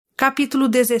Capítulo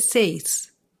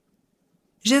 16.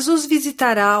 Jesus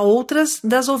visitará outras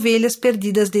das ovelhas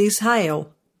perdidas de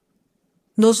Israel.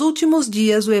 Nos últimos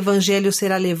dias o Evangelho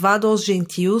será levado aos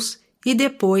gentios e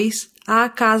depois à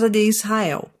casa de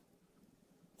Israel.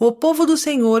 O povo do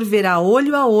Senhor verá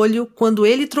olho a olho quando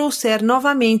ele trouxer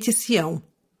novamente Sião.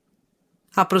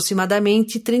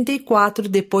 Aproximadamente 34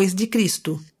 depois de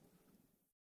Cristo.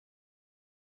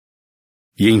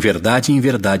 E em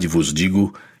verdade vos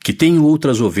digo que tenho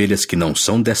outras ovelhas que não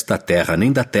são desta terra,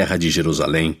 nem da terra de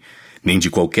Jerusalém, nem de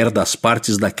qualquer das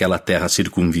partes daquela terra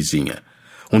circunvizinha,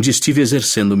 onde estive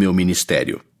exercendo meu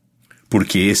ministério.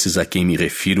 Porque esses a quem me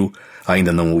refiro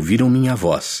ainda não ouviram minha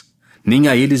voz, nem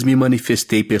a eles me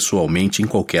manifestei pessoalmente em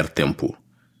qualquer tempo.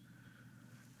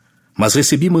 Mas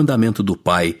recebi mandamento do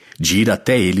Pai de ir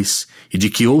até eles e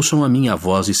de que ouçam a minha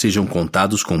voz e sejam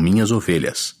contados com minhas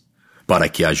ovelhas, para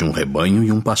que haja um rebanho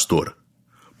e um pastor.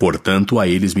 Portanto, a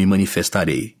eles me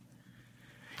manifestarei.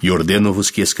 E ordeno-vos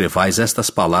que escrevais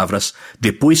estas palavras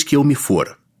depois que eu me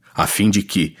for, a fim de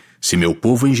que, se meu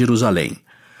povo em Jerusalém,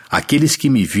 aqueles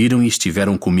que me viram e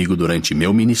estiveram comigo durante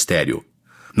meu ministério,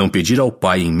 não pedir ao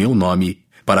Pai em meu nome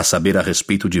para saber a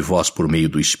respeito de vós por meio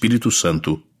do Espírito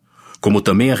Santo, como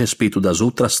também a respeito das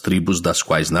outras tribos das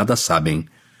quais nada sabem,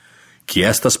 que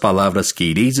estas palavras que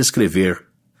ireis escrever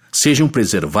sejam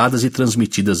preservadas e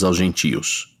transmitidas aos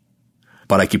gentios,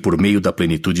 para que por meio da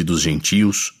plenitude dos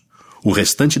gentios, o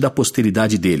restante da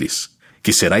posteridade deles,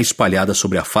 que será espalhada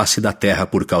sobre a face da terra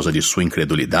por causa de sua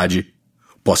incredulidade,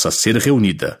 possa ser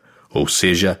reunida, ou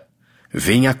seja,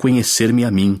 venha a conhecer-me a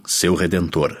mim, seu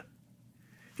Redentor.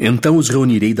 Então os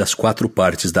reunirei das 4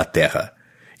 partes da terra,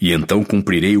 e então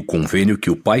cumprirei o convênio que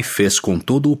o Pai fez com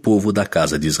todo o povo da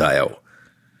casa de Israel.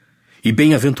 E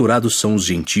bem-aventurados são os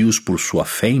gentios por sua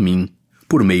fé em mim,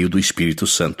 por meio do Espírito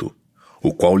Santo,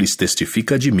 o qual lhes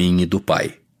testifica de mim e do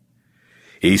Pai.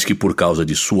 Eis que por causa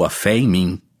de sua fé em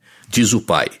mim, diz o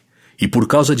Pai, e por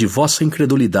causa de vossa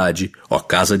incredulidade, ó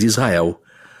casa de Israel,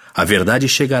 a verdade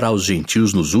chegará aos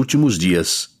gentios nos últimos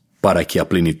dias, para que a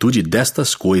plenitude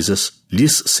destas coisas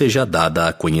lhes seja dada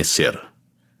a conhecer.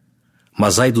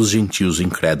 Mas ai dos gentios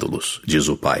incrédulos, diz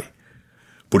o Pai,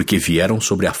 porque vieram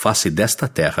sobre a face desta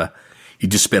terra e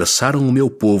dispersaram o meu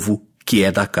povo, que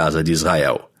é da casa de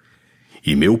Israel.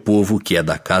 E meu povo, que é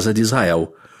da casa de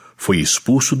Israel, foi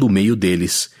expulso do meio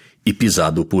deles e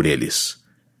pisado por eles.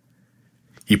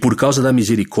 E por causa da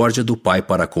misericórdia do Pai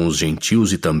para com os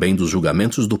gentios e também dos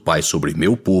julgamentos do Pai sobre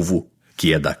meu povo,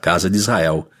 que é da casa de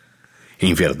Israel,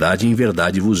 em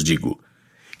verdade vos digo,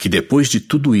 que depois de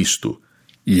tudo isto,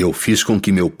 e eu fiz com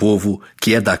que meu povo,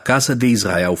 que é da casa de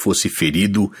Israel, fosse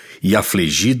ferido e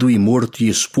afligido e morto e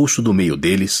expulso do meio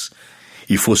deles,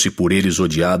 e fosse por eles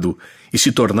odiado, e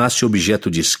se tornasse objeto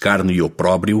de escárnio e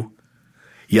opróbrio,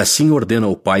 e assim ordena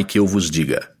o Pai que eu vos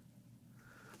diga: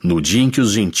 no dia em que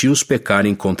os gentios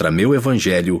pecarem contra meu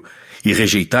evangelho e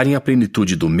rejeitarem a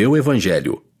plenitude do meu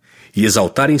evangelho, e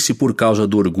exaltarem-se por causa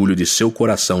do orgulho de seu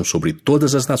coração sobre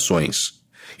todas as nações,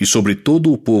 e sobre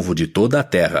todo o povo de toda a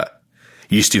terra,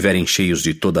 e estiverem cheios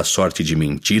de toda sorte de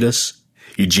mentiras,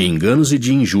 e de enganos e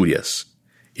de injúrias,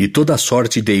 e toda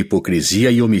sorte de hipocrisia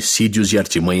e homicídios e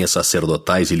artimanhas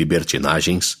sacerdotais e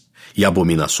libertinagens, e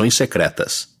abominações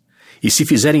secretas, e se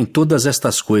fizerem todas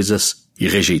estas coisas e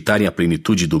rejeitarem a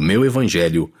plenitude do meu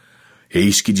evangelho,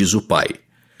 eis que diz o Pai,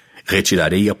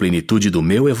 retirarei a plenitude do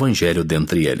meu evangelho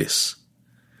dentre eles.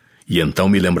 E então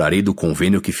me lembrarei do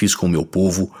convênio que fiz com meu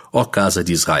povo, ó casa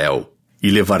de Israel,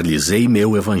 e levar-lhes-ei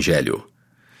meu evangelho.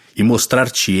 E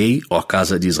mostrar-te-ei, ó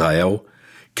casa de Israel,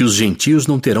 que os gentios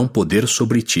não terão poder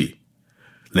sobre ti.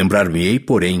 Lembrar-me-ei,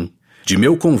 porém, de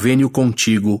meu convênio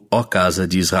contigo, ó casa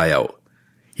de Israel,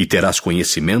 e terás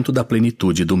conhecimento da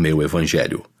plenitude do meu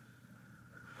evangelho.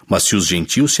 Mas se os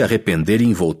gentios se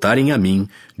arrependerem e voltarem a mim,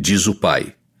 diz o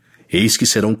Pai, eis que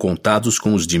serão contados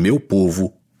com os de meu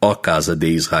povo, ó casa de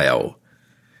Israel.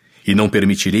 E não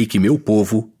permitirei que meu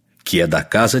povo, que é da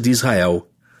casa de Israel,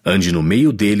 ande no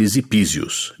meio deles e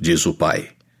pise-os, diz o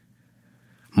Pai.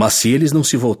 Mas se eles não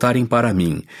se voltarem para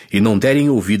mim e não derem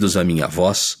ouvidos à minha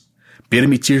voz,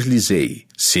 permitir-lhes-ei,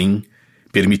 sim,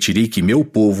 permitirei que meu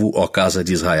povo, ó casa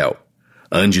de Israel,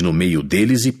 ande no meio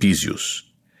deles e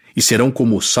pise-os, e serão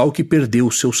como o sal que perdeu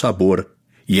o seu sabor,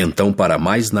 e então para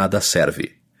mais nada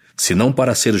serve, senão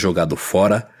para ser jogado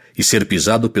fora e ser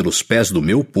pisado pelos pés do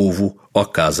meu povo, ó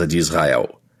casa de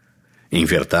Israel. Em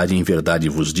verdade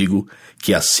vos digo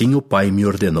que assim o Pai me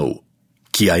ordenou,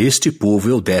 que a este povo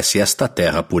eu desse esta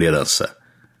terra por herança.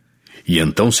 E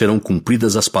então serão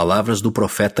cumpridas as palavras do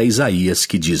profeta Isaías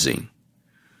que dizem: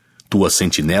 tuas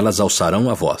sentinelas alçarão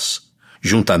a voz,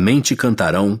 juntamente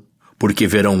cantarão, porque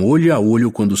verão olho a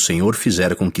olho quando o Senhor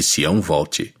fizer com que Sião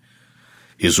volte.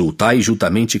 Exultai e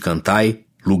juntamente cantai,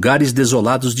 lugares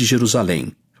desolados de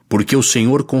Jerusalém, porque o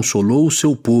Senhor consolou o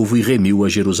seu povo e remiu a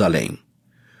Jerusalém.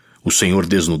 O Senhor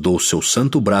desnudou seu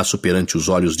santo braço perante os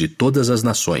olhos de todas as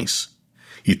nações,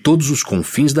 e todos os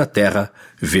confins da terra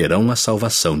verão a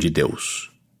salvação de Deus.